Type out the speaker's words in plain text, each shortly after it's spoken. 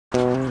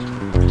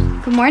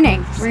Good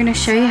morning. We're going to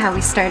show you how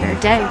we start our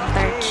day with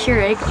our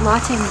Keurig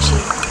Latte Machine.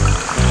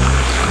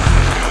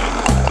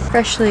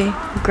 Freshly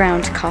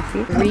ground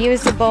coffee.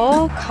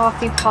 Reusable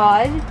coffee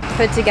pod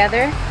put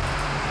together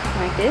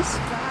like this.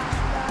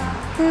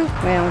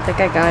 Wait, I don't think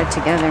I got it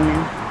together,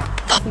 man.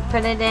 You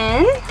put it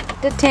in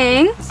the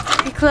thing,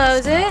 you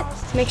close it.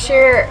 Make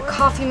sure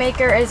coffee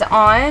maker is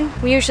on.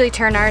 We usually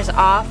turn ours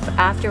off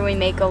after we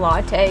make a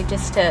latte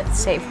just to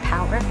save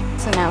power.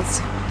 So now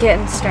it's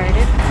getting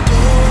started.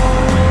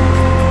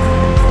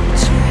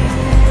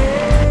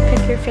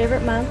 Pick your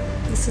favorite mug.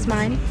 This is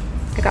mine.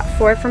 I got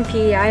 4 from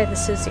PEI.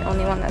 This is the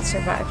only one that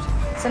survived.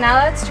 So now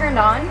that it's turned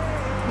on,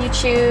 you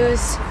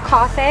choose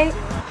coffee.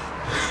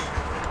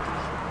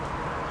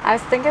 I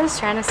was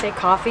trying to say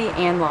coffee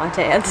and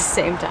latte at the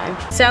same time.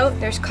 So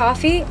there's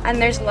coffee and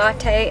there's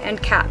latte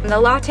and cap. And the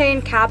latte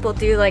and cap will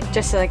do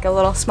just like a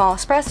little small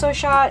espresso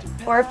shot,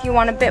 or if you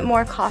want a bit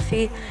more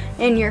coffee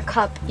in your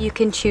cup, you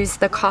can choose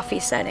the coffee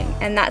setting.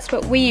 And that's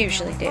what we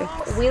usually do.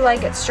 We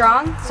like it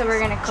strong, so we're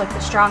gonna click the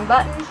strong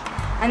button.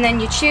 And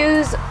then you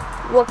choose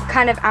what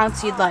kind of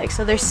ounce you'd like.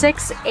 So there's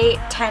 6, 8,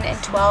 10,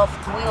 and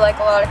 12. We like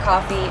a lot of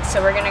coffee,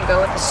 so we're gonna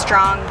go with a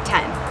strong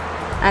 10.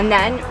 And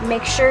then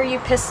make sure you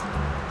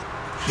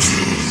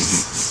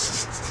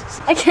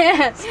I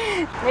can't.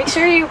 Make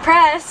sure you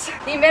press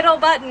the middle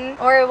button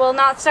or it will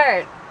not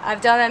start. I've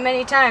done that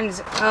many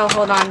times. Oh,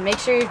 hold on. Make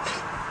sure you...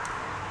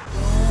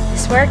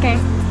 It's working.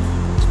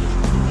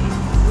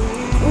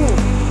 Ooh.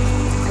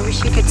 I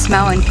wish you could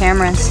smell in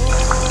cameras.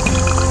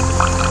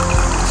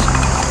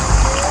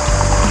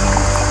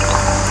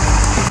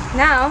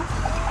 Now,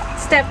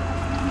 step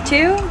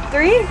 2,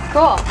 3,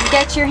 cool.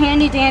 Get your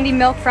handy dandy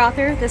milk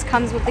frother. This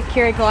comes with the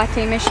Keurig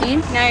Latte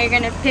Machine. Now you're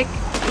gonna pick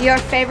your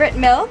favorite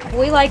milk.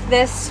 We like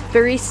this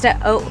barista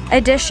oat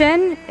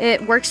edition.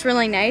 It works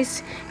really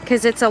nice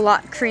because it's a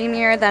lot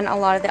creamier than a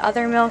lot of the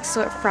other milks,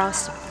 so it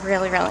frosts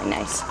really, really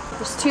nice.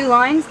 There's 2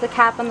 lines, the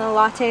cap and the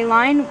latte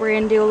line. We're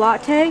gonna do a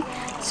latte,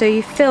 so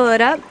you fill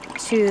it up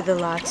to the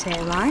latte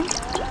line.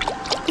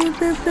 Boop,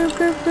 boop, boop,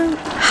 boop, boop.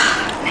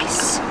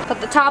 Nice. Put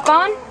the top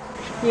on.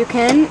 You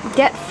can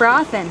get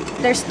frothing.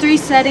 There's 3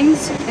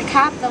 settings, the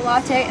cap, the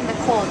latte, and the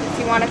cold. If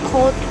you want a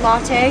cold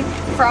latte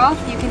froth,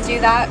 you can do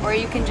that, or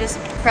you can just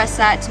press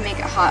that to make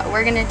it hot.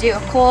 We're gonna do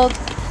a cold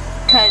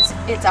because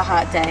it's a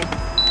hot day.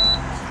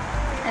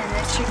 And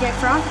it should get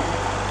frothing.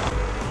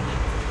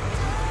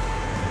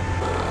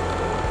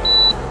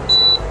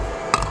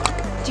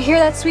 Did you hear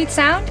that sweet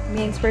sound? It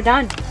means we're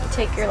done.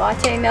 Take your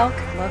latte milk.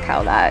 Look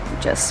how that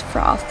just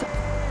frothed.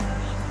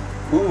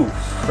 Ooh,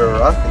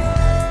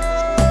 frothy.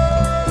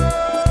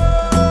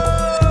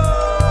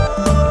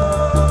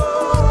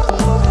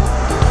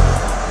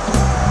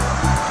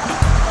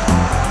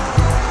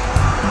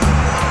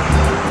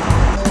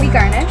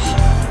 Garnish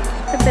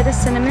with a bit of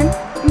cinnamon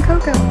and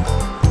cocoa.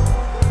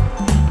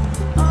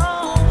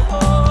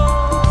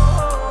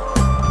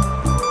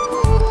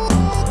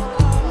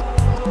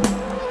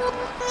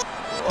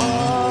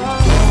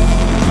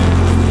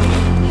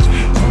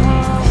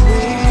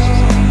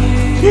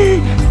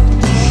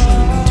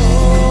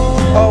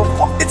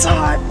 Oh, it's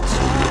hot.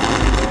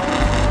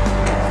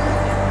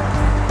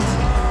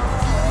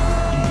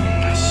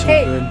 So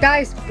hey good.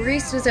 Guys,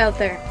 baristas out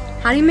there,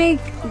 how do you make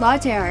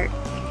latte art?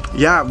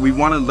 Yeah, we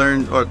want to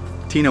learn, or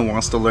Tina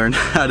wants to learn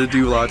how to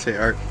do latte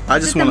art. I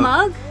just want to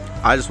learn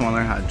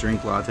how to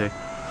drink latte.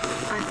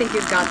 I think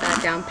you've got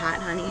that down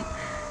pat, honey.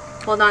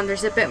 Hold on,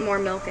 there's a bit more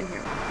milk in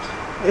here.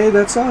 Hey,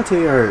 that's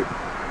latte art.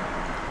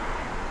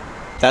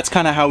 That's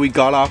kind of how we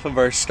got off of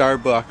our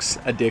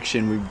Starbucks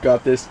addiction. We've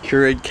got this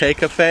Keurig K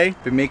Cafe.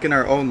 Been making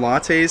our own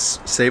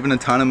lattes, saving a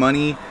ton of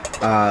money,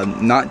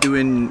 not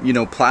doing, you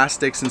know,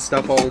 plastics and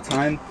stuff all the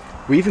time.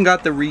 We even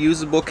got the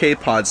reusable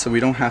K-pods, so we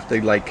don't have to,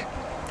 like,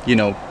 you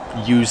know,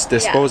 use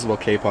disposable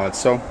K-pods,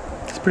 so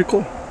it's pretty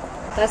cool.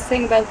 That's the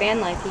thing about van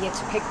life, you get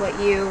to pick what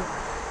you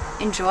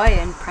enjoy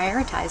and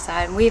prioritize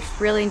that, and we've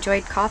really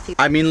enjoyed coffee.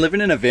 I mean,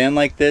 living in a van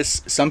like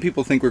this, some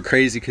people think we're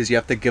crazy because you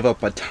have to give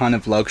up a ton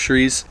of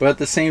luxuries, but at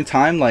the same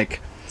time,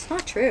 like, it's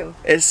not true.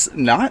 It's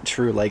not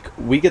true. Like,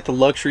 we get the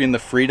luxury and the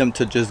freedom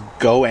to just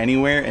go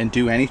anywhere and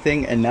do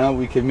anything, and now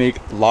we can make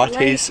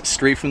lattes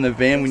straight from the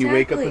van when you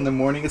wake up in the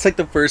morning. It's like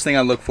the first thing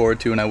I look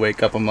forward to when I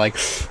wake up. I'm like,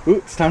 ooh,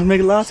 it's time to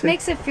make a latte. It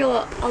makes it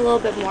feel a little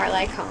bit more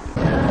like home.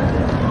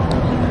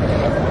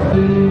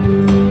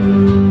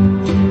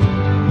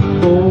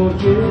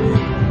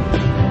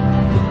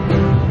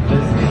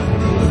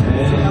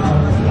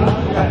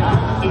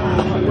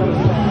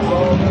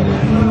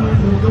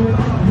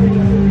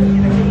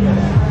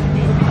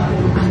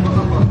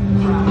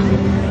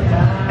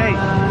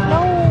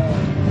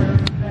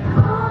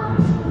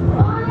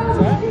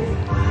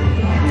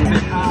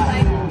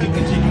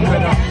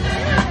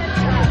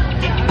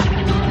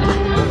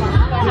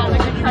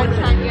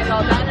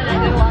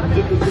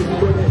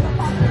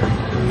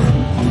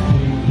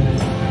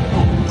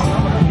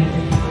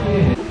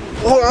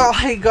 Well,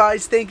 hey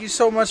guys, thank you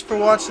so much for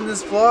watching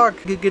this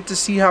vlog. You get to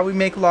see how we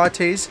make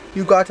lattes.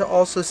 You got to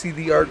also see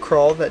the art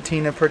crawl that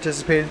Tina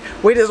participated.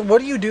 Wait,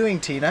 what are you doing,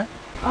 Tina?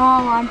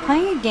 Oh, I'm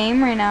playing a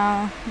game right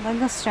now.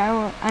 Lego Star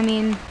Wars. I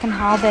mean, fucking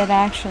Hobbit,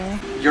 actually.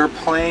 You're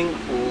playing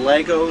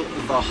Lego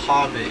The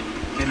Hobbit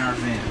in our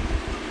van.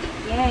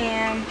 Yeah, I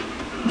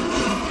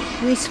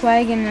am. We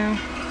swagging now.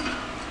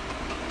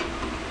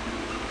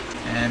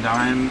 And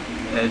I'm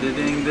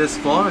editing this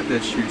vlog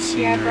that you're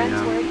seeing right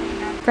now.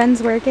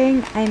 Friends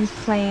working, I'm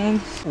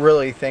playing.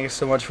 Really, thanks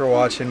so much for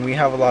watching. We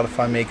have a lot of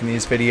fun making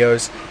these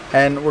videos,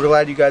 and we're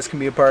glad you guys can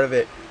be a part of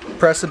it.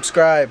 Press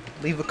subscribe,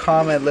 leave a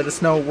comment, let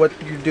us know what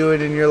you're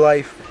doing in your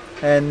life,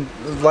 and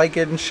like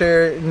it and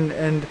share it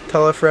and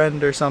tell a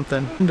friend or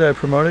something. Did I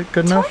promote it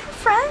good enough?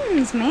 Tell your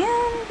friends,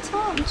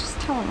 man. Just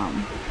tell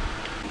them.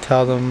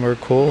 Tell them we're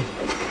cool.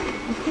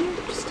 Okay,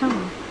 just tell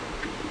them.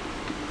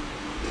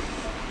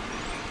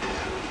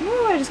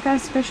 Ooh, I just got a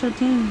special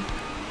team.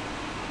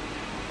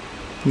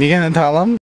 You gonna tell them?